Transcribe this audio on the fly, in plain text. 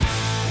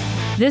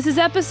This is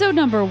episode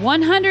number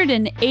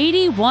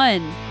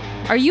 181.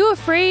 Are you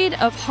afraid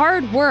of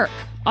hard work?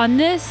 On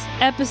this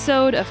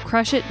episode of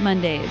Crush It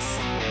Mondays.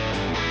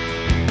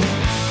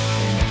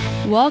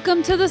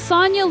 Welcome to the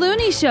Sonya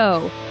Looney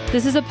Show.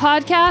 This is a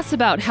podcast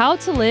about how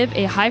to live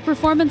a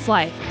high-performance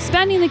life,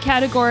 spanning the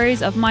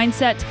categories of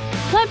mindset,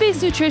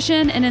 plant-based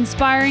nutrition, and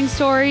inspiring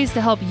stories to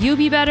help you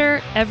be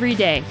better every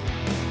day.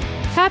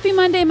 Happy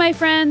Monday, my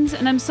friends,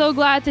 and I'm so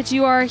glad that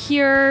you are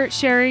here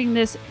sharing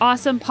this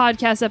awesome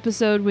podcast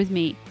episode with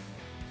me.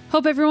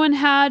 Hope everyone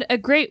had a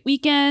great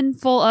weekend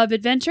full of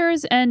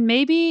adventures and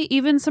maybe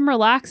even some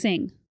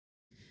relaxing.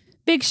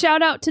 Big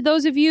shout out to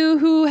those of you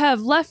who have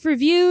left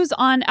reviews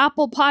on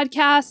Apple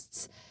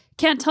Podcasts.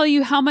 Can't tell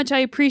you how much I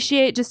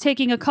appreciate just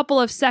taking a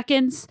couple of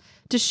seconds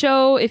to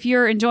show if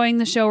you're enjoying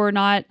the show or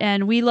not,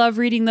 and we love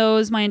reading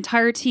those. My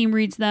entire team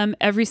reads them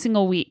every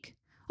single week.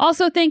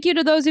 Also, thank you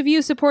to those of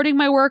you supporting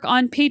my work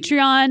on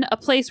Patreon, a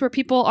place where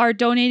people are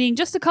donating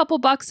just a couple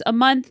bucks a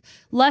month,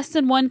 less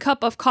than 1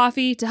 cup of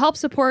coffee to help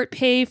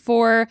pay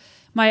for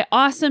my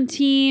awesome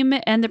team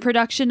and the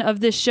production of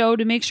this show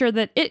to make sure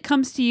that it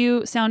comes to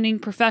you sounding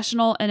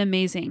professional and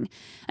amazing.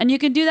 And you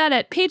can do that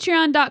at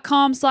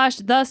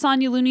patreon.com/The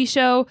Sonya Looney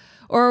Show,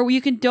 or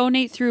you can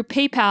donate through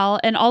PayPal,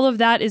 and all of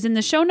that is in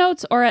the show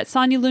notes or at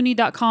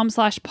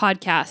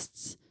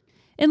sonyalooney.com/podcasts.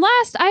 And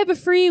last, I have a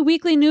free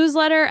weekly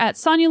newsletter at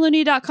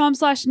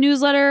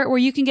sonyalooney.com/newsletter where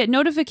you can get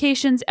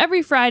notifications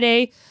every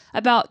Friday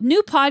about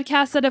new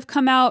podcasts that have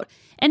come out,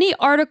 any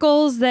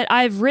articles that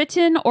I've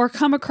written or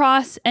come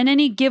across, and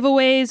any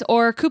giveaways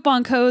or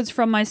coupon codes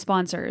from my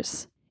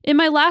sponsors. In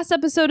my last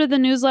episode of the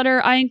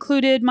newsletter, I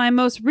included my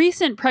most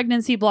recent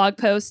pregnancy blog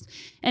post,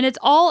 and it's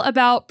all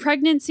about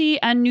pregnancy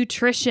and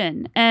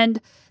nutrition. And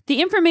the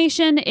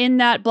information in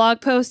that blog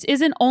post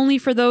isn't only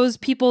for those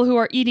people who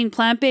are eating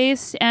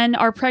plant-based and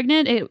are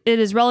pregnant. It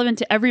is relevant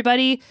to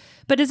everybody,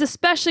 but is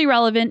especially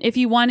relevant if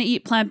you want to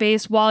eat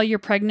plant-based while you're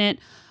pregnant.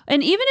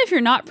 And even if you're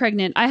not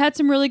pregnant, I had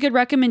some really good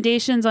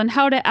recommendations on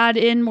how to add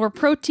in more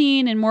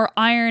protein and more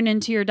iron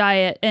into your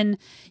diet. And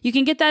you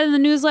can get that in the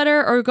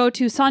newsletter or go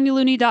to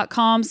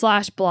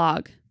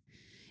sonyalooney.com/blog.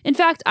 In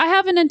fact, I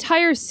have an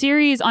entire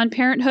series on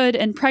parenthood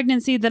and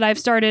pregnancy that I've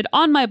started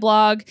on my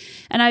blog,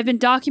 and I've been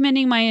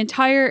documenting my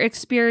entire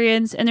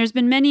experience, and there's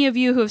been many of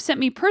you who have sent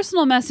me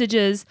personal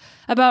messages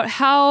about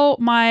how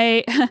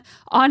my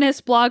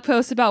honest blog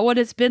posts about what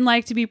it's been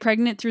like to be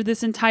pregnant through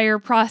this entire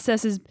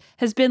process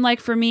has been like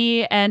for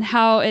me and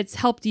how it's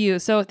helped you.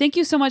 So thank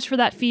you so much for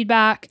that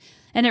feedback.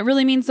 And it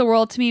really means the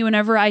world to me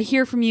whenever I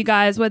hear from you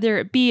guys, whether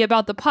it be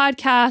about the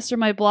podcast or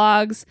my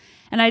blogs.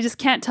 And I just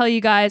can't tell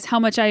you guys how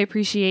much I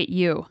appreciate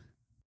you.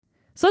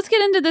 So let's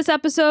get into this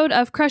episode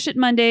of Crush It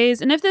Mondays.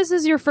 And if this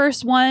is your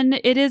first one,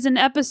 it is an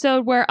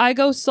episode where I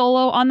go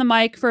solo on the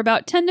mic for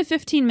about 10 to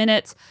 15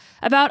 minutes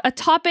about a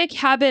topic,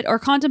 habit, or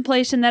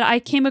contemplation that I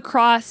came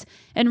across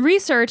and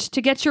researched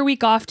to get your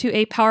week off to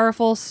a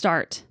powerful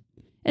start.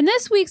 And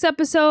this week's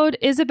episode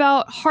is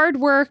about hard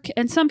work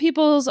and some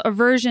people's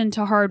aversion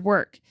to hard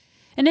work.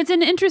 And it's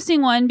an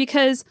interesting one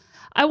because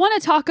I want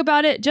to talk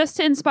about it just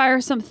to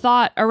inspire some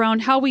thought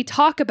around how we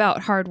talk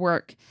about hard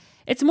work.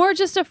 It's more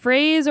just a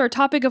phrase or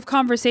topic of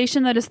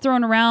conversation that is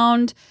thrown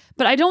around,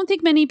 but I don't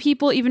think many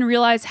people even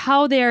realize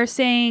how they are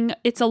saying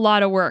it's a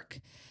lot of work.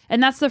 And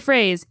that's the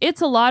phrase,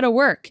 it's a lot of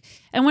work.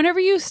 And whenever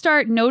you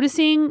start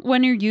noticing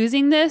when you're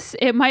using this,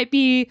 it might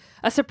be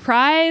a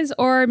surprise,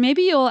 or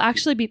maybe you'll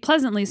actually be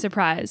pleasantly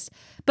surprised.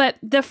 But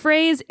the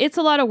phrase, it's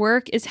a lot of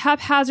work, is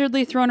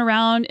haphazardly thrown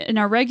around in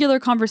our regular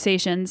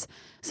conversations,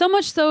 so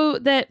much so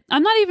that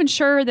I'm not even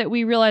sure that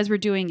we realize we're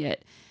doing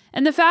it.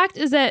 And the fact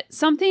is that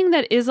something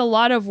that is a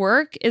lot of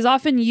work is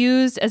often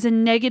used as a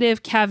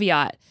negative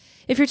caveat.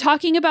 If you're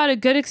talking about a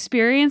good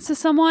experience to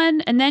someone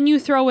and then you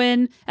throw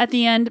in at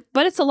the end,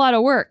 but it's a lot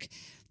of work,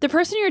 the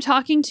person you're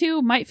talking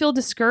to might feel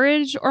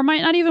discouraged or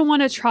might not even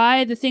want to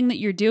try the thing that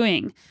you're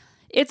doing.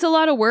 It's a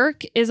lot of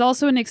work is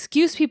also an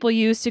excuse people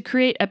use to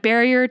create a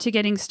barrier to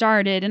getting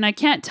started, and I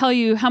can't tell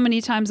you how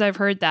many times I've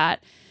heard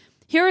that.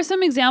 Here are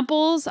some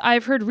examples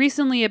I've heard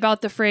recently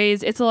about the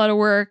phrase, it's a lot of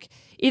work,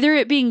 either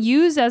it being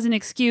used as an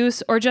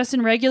excuse or just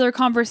in regular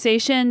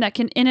conversation that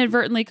can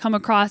inadvertently come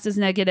across as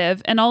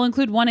negative, and I'll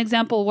include one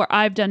example where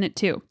I've done it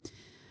too.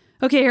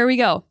 Okay, here we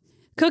go.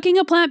 Cooking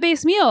a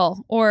plant-based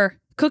meal or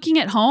cooking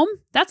at home,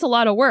 that's a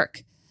lot of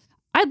work.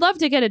 I'd love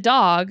to get a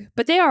dog,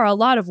 but they are a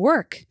lot of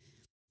work.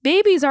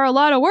 Babies are a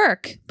lot of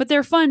work, but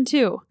they're fun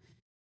too.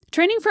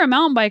 Training for a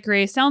mountain bike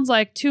race sounds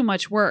like too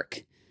much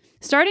work.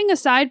 Starting a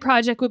side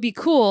project would be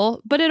cool,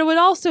 but it would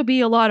also be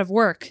a lot of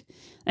work.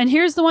 And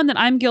here's the one that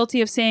I'm guilty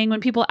of saying when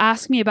people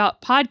ask me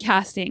about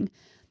podcasting.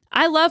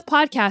 I love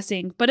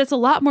podcasting, but it's a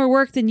lot more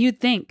work than you'd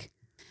think.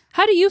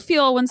 How do you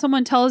feel when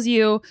someone tells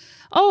you,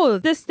 oh,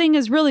 this thing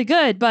is really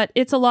good, but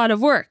it's a lot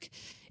of work?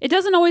 It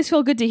doesn't always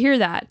feel good to hear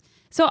that.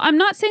 So I'm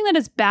not saying that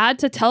it's bad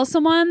to tell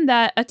someone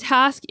that a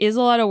task is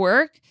a lot of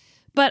work,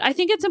 but I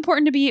think it's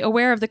important to be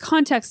aware of the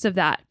context of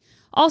that.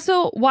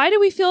 Also, why do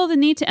we feel the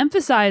need to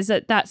emphasize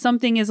that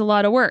something is a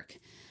lot of work?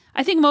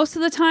 I think most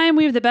of the time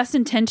we have the best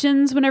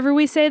intentions whenever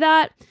we say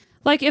that.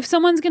 Like if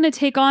someone's going to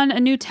take on a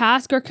new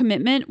task or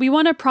commitment, we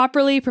want to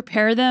properly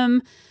prepare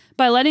them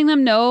by letting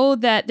them know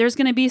that there's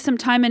going to be some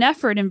time and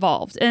effort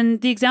involved.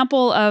 And the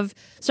example of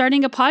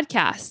starting a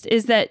podcast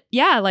is that,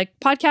 yeah, like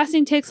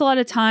podcasting takes a lot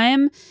of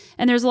time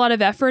and there's a lot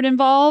of effort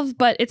involved,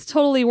 but it's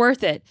totally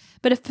worth it.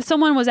 But if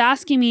someone was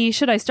asking me,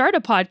 should I start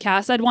a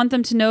podcast? I'd want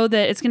them to know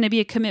that it's going to be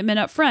a commitment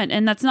up front,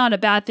 and that's not a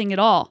bad thing at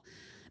all.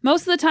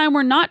 Most of the time,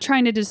 we're not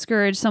trying to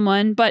discourage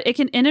someone, but it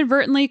can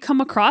inadvertently come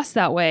across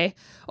that way.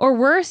 Or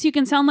worse, you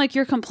can sound like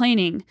you're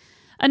complaining.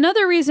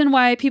 Another reason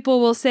why people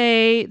will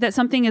say that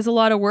something is a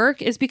lot of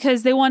work is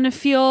because they want to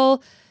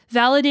feel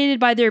validated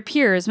by their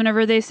peers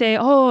whenever they say,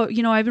 oh,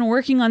 I've been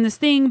working on this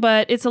thing,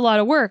 but it's a lot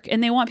of work.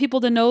 And they want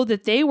people to know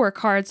that they work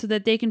hard so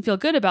that they can feel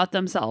good about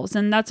themselves.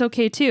 And that's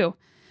okay too.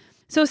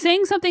 So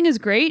saying something is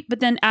great, but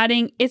then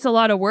adding it's a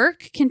lot of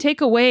work can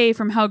take away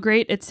from how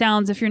great it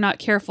sounds if you're not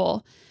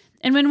careful.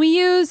 And when we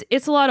use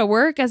it's a lot of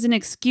work as an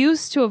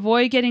excuse to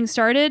avoid getting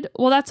started,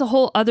 well, that's a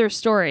whole other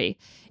story.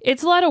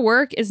 It's a lot of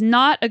work is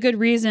not a good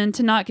reason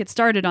to not get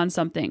started on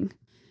something.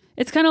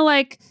 It's kind of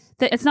like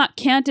the it's not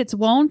can't, it's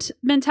won't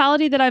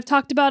mentality that I've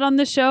talked about on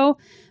this show.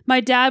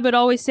 My dad would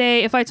always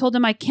say if I told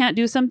him I can't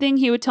do something,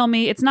 he would tell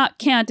me it's not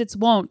can't, it's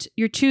won't.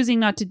 You're choosing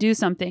not to do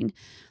something.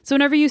 So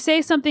whenever you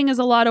say something is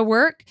a lot of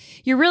work,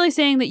 you're really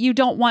saying that you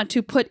don't want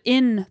to put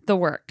in the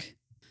work.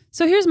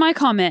 So here's my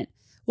comment.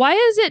 Why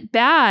is it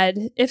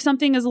bad if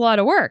something is a lot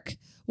of work?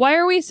 Why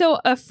are we so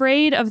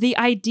afraid of the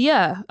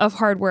idea of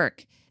hard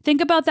work? Think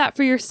about that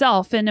for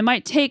yourself, and it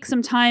might take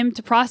some time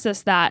to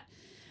process that.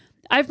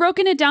 I've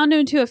broken it down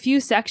into a few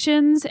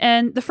sections,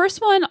 and the first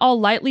one I'll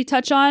lightly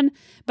touch on,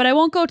 but I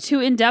won't go too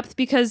in depth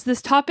because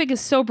this topic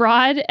is so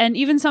broad and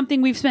even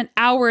something we've spent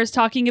hours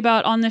talking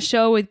about on the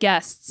show with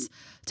guests.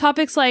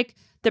 Topics like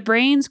the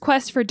brain's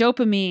quest for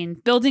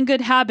dopamine, building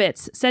good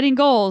habits, setting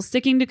goals,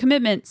 sticking to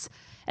commitments.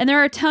 And there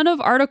are a ton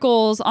of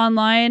articles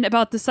online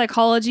about the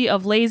psychology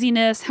of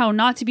laziness, how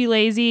not to be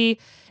lazy,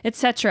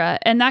 etc.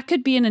 And that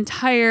could be an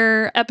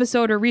entire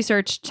episode or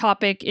research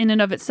topic in and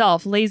of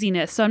itself,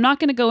 laziness. So I'm not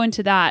going to go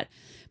into that.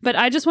 But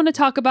I just want to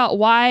talk about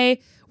why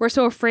we're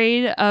so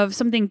afraid of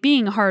something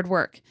being hard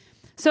work.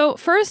 So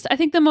first, I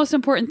think the most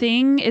important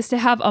thing is to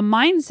have a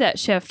mindset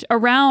shift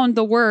around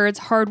the words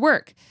hard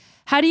work.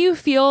 How do you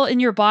feel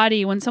in your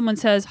body when someone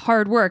says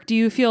hard work? Do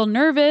you feel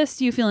nervous?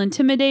 Do you feel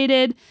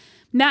intimidated?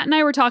 Matt and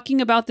I were talking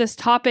about this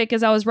topic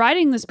as I was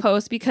writing this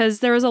post because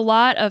there was a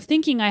lot of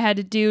thinking I had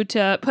to do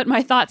to put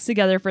my thoughts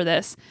together for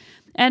this.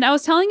 And I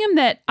was telling him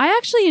that I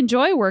actually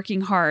enjoy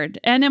working hard.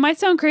 And it might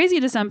sound crazy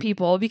to some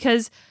people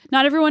because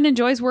not everyone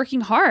enjoys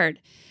working hard.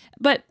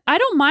 But I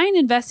don't mind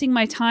investing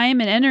my time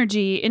and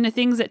energy into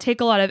things that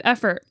take a lot of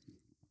effort.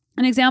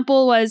 An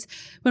example was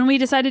when we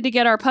decided to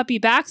get our puppy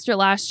Baxter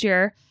last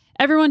year,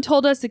 everyone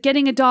told us that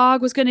getting a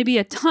dog was going to be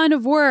a ton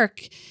of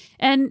work.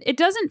 And it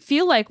doesn't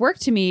feel like work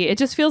to me. It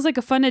just feels like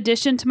a fun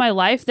addition to my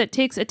life that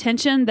takes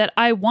attention that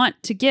I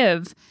want to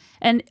give.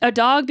 And a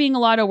dog being a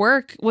lot of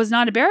work was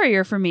not a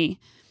barrier for me.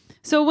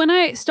 So when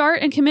I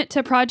start and commit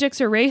to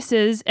projects or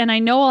races, and I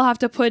know I'll have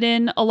to put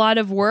in a lot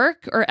of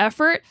work or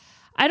effort,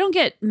 I don't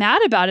get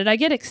mad about it. I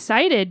get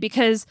excited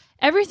because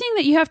everything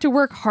that you have to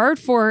work hard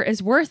for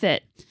is worth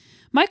it.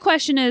 My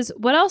question is,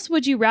 what else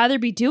would you rather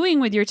be doing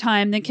with your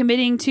time than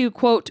committing to,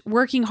 quote,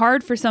 working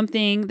hard for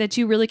something that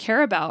you really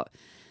care about?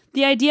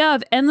 The idea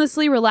of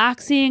endlessly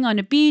relaxing on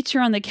a beach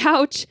or on the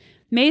couch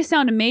may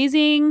sound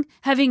amazing,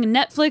 having a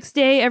Netflix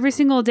day every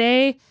single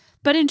day,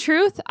 but in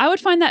truth, I would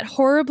find that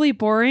horribly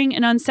boring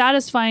and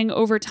unsatisfying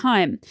over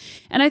time.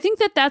 And I think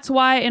that that's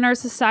why in our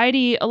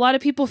society, a lot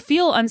of people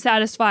feel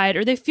unsatisfied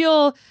or they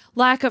feel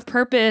lack of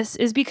purpose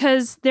is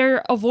because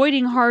they're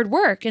avoiding hard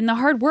work, and the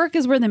hard work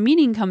is where the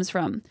meaning comes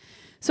from.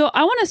 So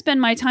I want to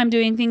spend my time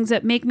doing things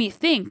that make me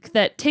think,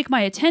 that take my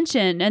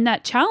attention, and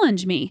that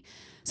challenge me.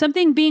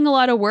 Something being a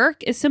lot of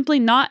work is simply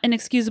not an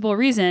excusable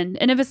reason.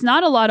 And if it's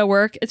not a lot of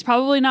work, it's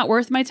probably not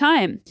worth my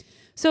time.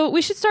 So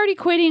we should start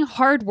equating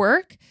hard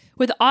work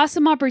with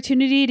awesome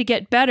opportunity to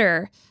get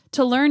better,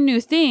 to learn new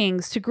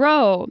things, to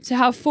grow, to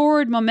have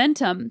forward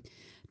momentum,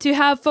 to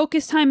have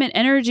focused time and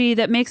energy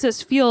that makes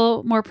us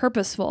feel more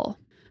purposeful.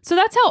 So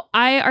that's how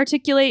I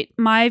articulate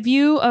my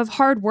view of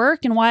hard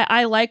work and why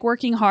I like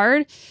working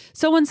hard.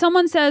 So when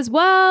someone says,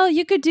 well,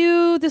 you could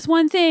do this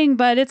one thing,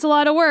 but it's a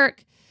lot of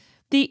work,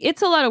 the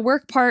it's a lot of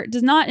work part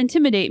does not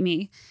intimidate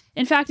me.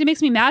 In fact, it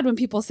makes me mad when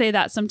people say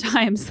that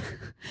sometimes.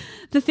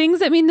 The things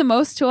that mean the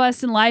most to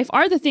us in life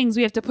are the things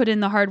we have to put in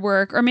the hard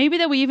work, or maybe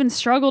that we even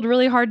struggled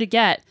really hard to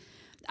get.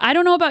 I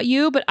don't know about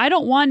you, but I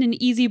don't want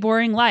an easy,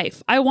 boring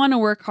life. I want to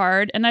work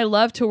hard, and I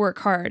love to work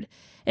hard.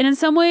 And in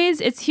some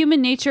ways, it's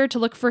human nature to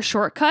look for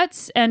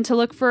shortcuts and to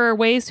look for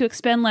ways to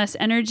expend less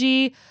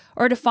energy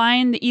or to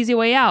find the easy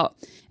way out.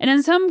 And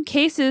in some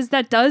cases,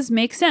 that does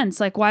make sense.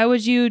 Like, why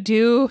would you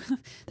do,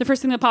 the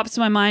first thing that pops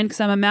to my mind,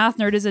 because I'm a math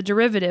nerd, is a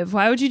derivative.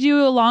 Why would you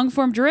do a long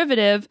form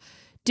derivative?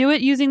 Do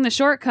it using the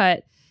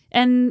shortcut.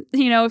 And,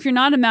 if you're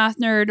not a math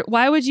nerd,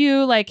 why would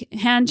you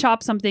hand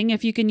chop something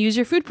if you can use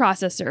your food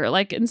processor?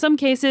 Like, in some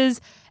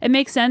cases, it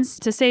makes sense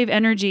to save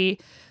energy.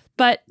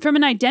 But from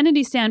an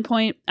identity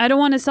standpoint, I don't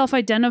want to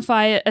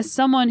self-identify as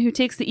someone who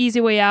takes the easy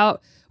way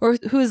out or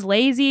who is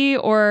lazy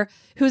or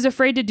who's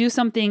afraid to do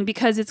something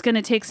because it's going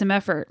to take some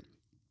effort.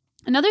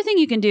 Another thing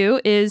you can do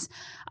is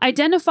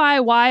identify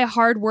why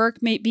hard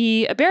work may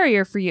be a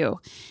barrier for you.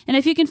 And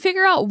if you can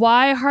figure out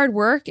why hard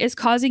work is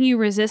causing you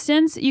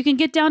resistance, you can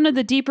get down to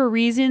the deeper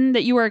reason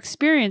that you are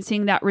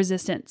experiencing that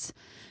resistance.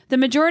 The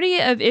majority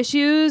of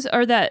issues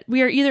are that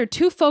we are either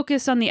too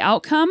focused on the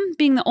outcome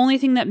being the only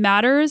thing that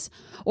matters,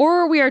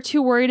 or we are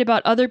too worried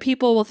about other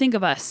people will think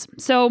of us.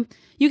 So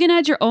you can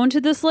add your own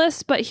to this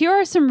list, but here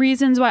are some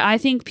reasons why I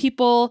think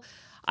people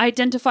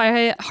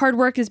identify hard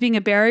work as being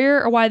a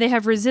barrier or why they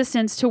have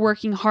resistance to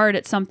working hard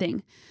at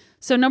something.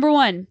 So number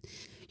one,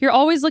 you're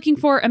always looking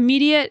for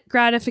immediate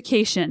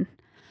gratification.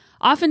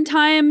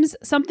 Oftentimes,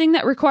 something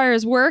that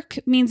requires work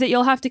means that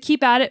you'll have to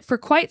keep at it for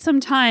quite some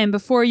time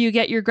before you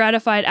get your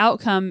gratified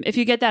outcome, if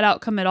you get that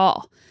outcome at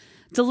all.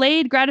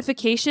 Delayed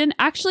gratification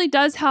actually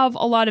does have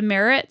a lot of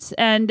merits,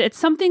 and it's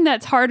something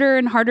that's harder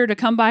and harder to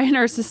come by in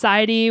our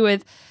society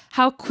with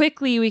how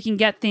quickly we can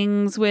get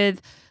things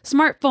with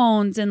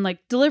smartphones and like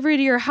delivery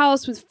to your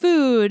house with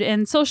food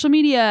and social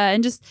media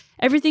and just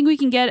everything we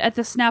can get at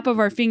the snap of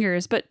our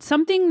fingers. But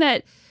something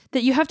that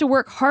you have to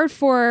work hard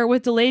for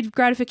with delayed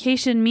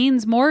gratification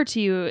means more to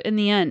you in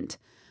the end.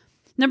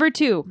 Number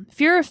two,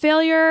 fear of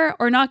failure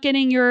or not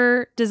getting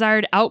your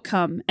desired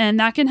outcome. And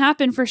that can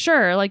happen for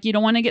sure. Like you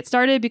don't want to get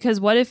started because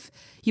what if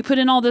you put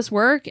in all this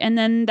work and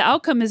then the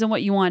outcome isn't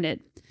what you wanted?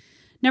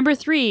 Number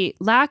three,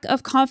 lack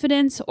of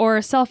confidence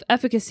or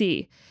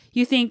self-efficacy.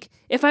 You think,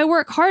 if I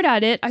work hard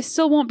at it, I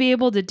still won't be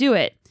able to do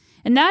it.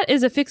 And that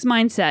is a fixed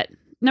mindset.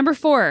 Number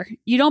four,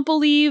 you don't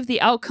believe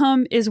the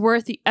outcome is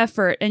worth the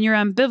effort and you're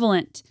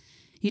ambivalent.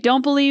 You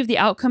don't believe the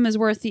outcome is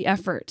worth the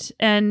effort.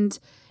 And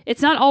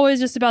it's not always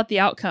just about the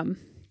outcome.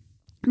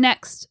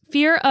 Next,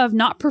 fear of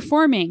not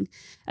performing.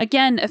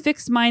 Again, a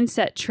fixed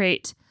mindset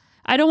trait.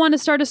 I don't want to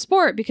start a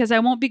sport because I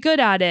won't be good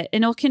at it,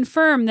 and it'll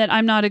confirm that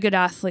I'm not a good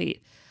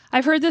athlete.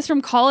 I've heard this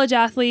from college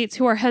athletes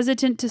who are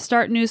hesitant to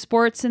start new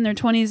sports in their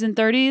 20s and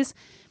 30s.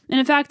 And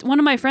in fact, one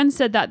of my friends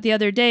said that the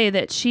other day,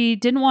 that she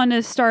didn't want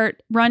to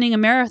start running a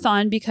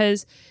marathon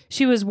because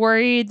she was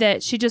worried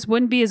that she just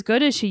wouldn't be as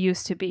good as she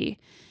used to be.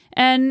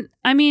 And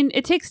I mean,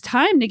 it takes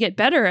time to get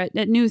better at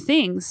new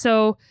things.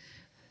 So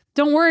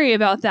don't worry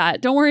about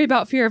that. Don't worry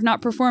about fear of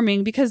not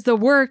performing because the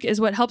work is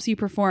what helps you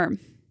perform.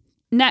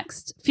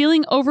 Next,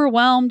 feeling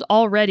overwhelmed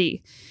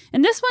already.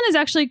 And this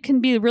one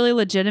can be really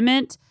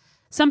legitimate.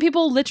 Some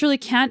people literally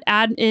can't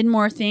add in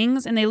more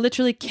things and they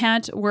literally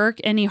can't work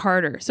any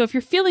harder. So if you're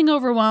feeling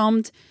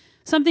overwhelmed,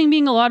 something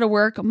being a lot of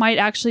work might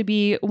actually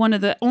be one of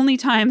the only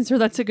times where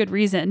that's a good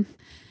reason.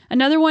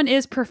 Another one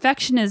is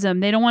perfectionism.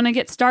 They don't want to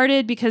get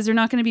started because they're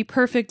not going to be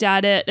perfect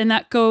at it. And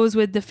that goes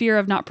with the fear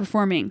of not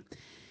performing.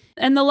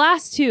 And the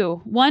last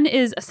two, one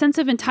is a sense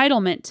of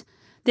entitlement.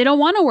 They don't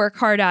want to work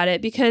hard at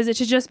it because it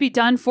should just be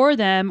done for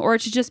them or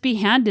it should just be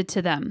handed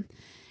to them.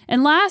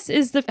 And last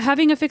is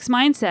having a fixed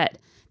mindset.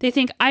 They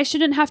think, I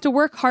shouldn't have to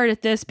work hard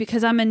at this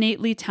because I'm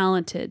innately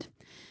talented.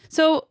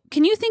 So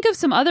can you think of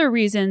some other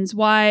reasons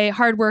why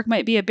hard work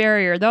might be a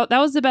barrier? That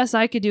was the best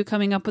I could do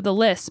coming up with a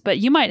list, but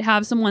you might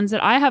have some ones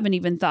that I haven't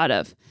even thought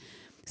of.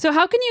 So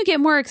how can you get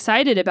more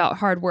excited about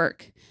hard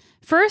work?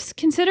 First,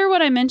 consider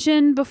what I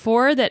mentioned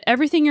before, that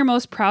everything you're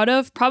most proud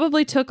of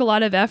probably took a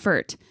lot of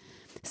effort.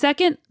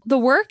 Second, the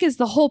work is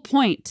the whole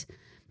point.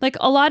 Like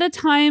a lot of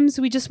times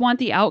we just want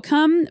the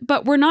outcome,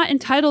 but we're not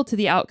entitled to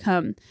the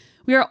outcome.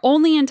 We are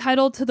only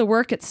entitled to the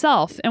work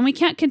itself, and we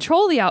can't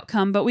control the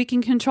outcome, but we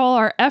can control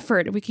our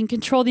effort. We can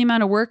control the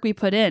amount of work we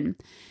put in.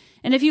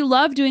 And if you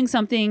love doing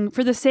something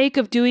for the sake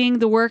of doing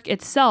the work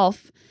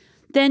itself,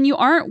 then you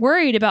aren't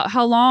worried about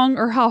how long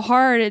or how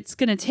hard it's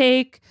going to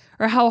take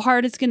or how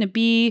hard it's going to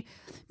be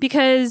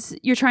because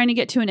you're trying to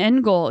get to an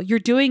end goal. You're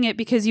doing it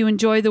because you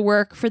enjoy the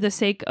work for the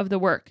sake of the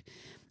work.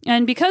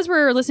 And because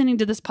we're listening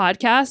to this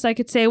podcast, I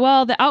could say,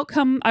 well, the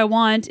outcome I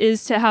want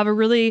is to have a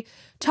really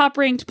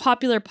top-ranked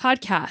popular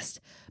podcast.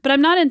 But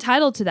I'm not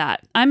entitled to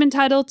that. I'm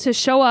entitled to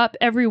show up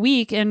every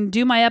week and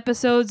do my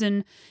episodes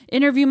and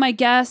interview my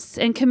guests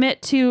and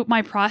commit to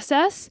my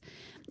process.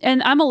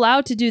 And I'm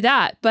allowed to do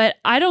that, but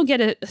I don't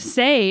get a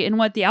say in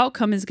what the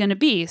outcome is going to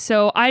be.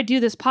 So I do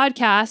this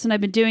podcast and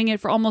I've been doing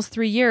it for almost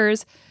 3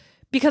 years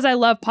because I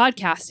love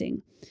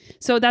podcasting.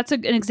 So that's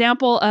an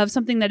example of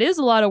something that is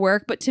a lot of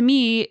work, but to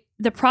me,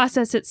 the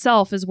process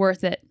itself is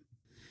worth it.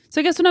 So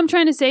I guess what I'm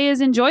trying to say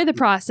is enjoy the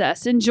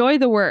process, enjoy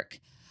the work.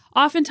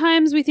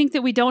 Oftentimes we think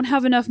that we don't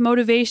have enough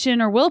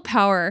motivation or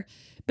willpower,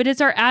 but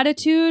it's our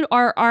attitude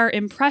or our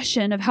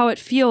impression of how it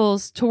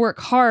feels to work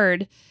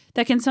hard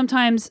that can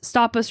sometimes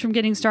stop us from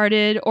getting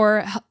started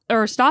or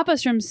stop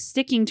us from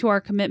sticking to our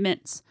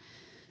commitments.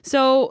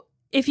 So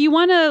if you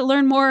want to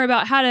learn more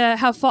about how to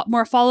have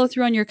more follow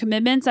through on your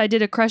commitments, I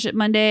did a Crush It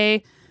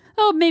Monday,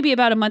 maybe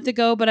about a month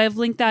ago, but I've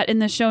linked that in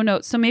the show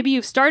notes. So maybe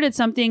you've started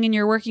something and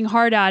you're working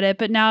hard at it,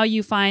 but now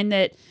you find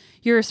that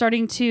you're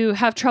starting to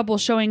have trouble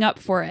showing up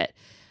for it.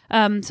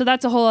 So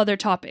that's a whole other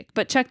topic,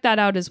 but check that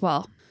out as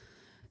well.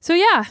 So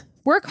yeah,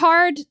 work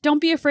hard.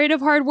 Don't be afraid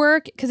of hard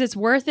work because it's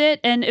worth it.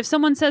 And if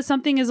someone says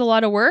something is a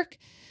lot of work,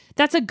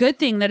 that's a good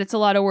thing that it's a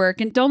lot of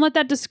work. And don't let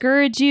that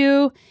discourage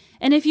you.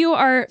 And if you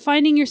are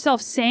finding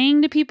yourself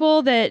saying to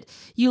people that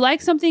you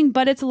like something,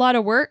 but it's a lot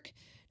of work,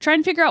 try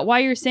and figure out why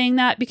you're saying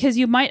that, because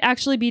you might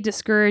actually be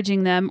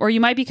discouraging them, or you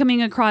might be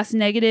coming across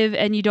negative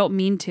and you don't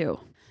mean to.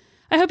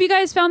 I hope you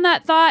guys found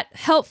that thought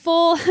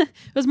helpful. It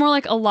was more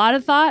like a lot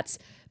of thoughts,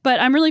 but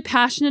I'm really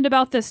passionate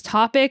about this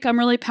topic. I'm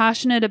really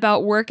passionate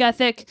about work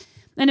ethic.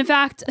 And in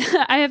fact,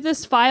 I have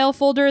this file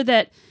folder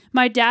that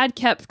my dad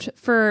kept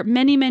for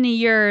many, many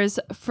years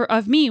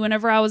of me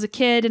whenever I was a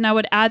kid, and I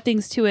would add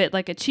things to it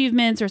like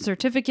achievements or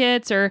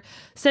certificates or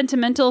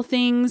sentimental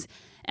things.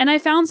 And I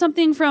found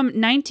something from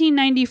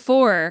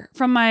 1994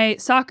 from my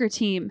soccer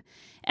team,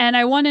 and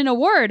I won an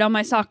award on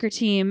my soccer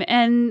team.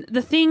 And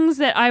the things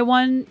that I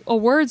won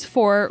awards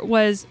for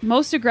was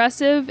most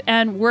aggressive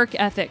and work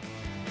ethic.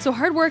 So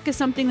hard work is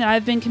something that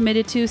I've been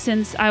committed to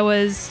since I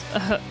was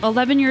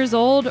 11 years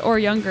old or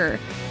younger.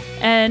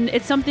 And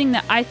it's something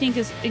that I think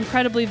is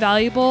incredibly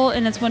valuable,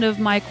 and it's one of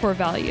my core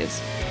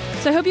values.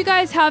 So I hope you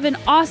guys have an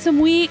awesome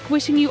week.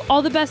 Wishing you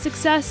all the best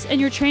success in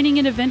your training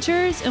and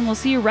adventures, and we'll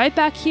see you right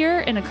back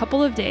here in a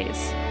couple of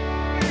days.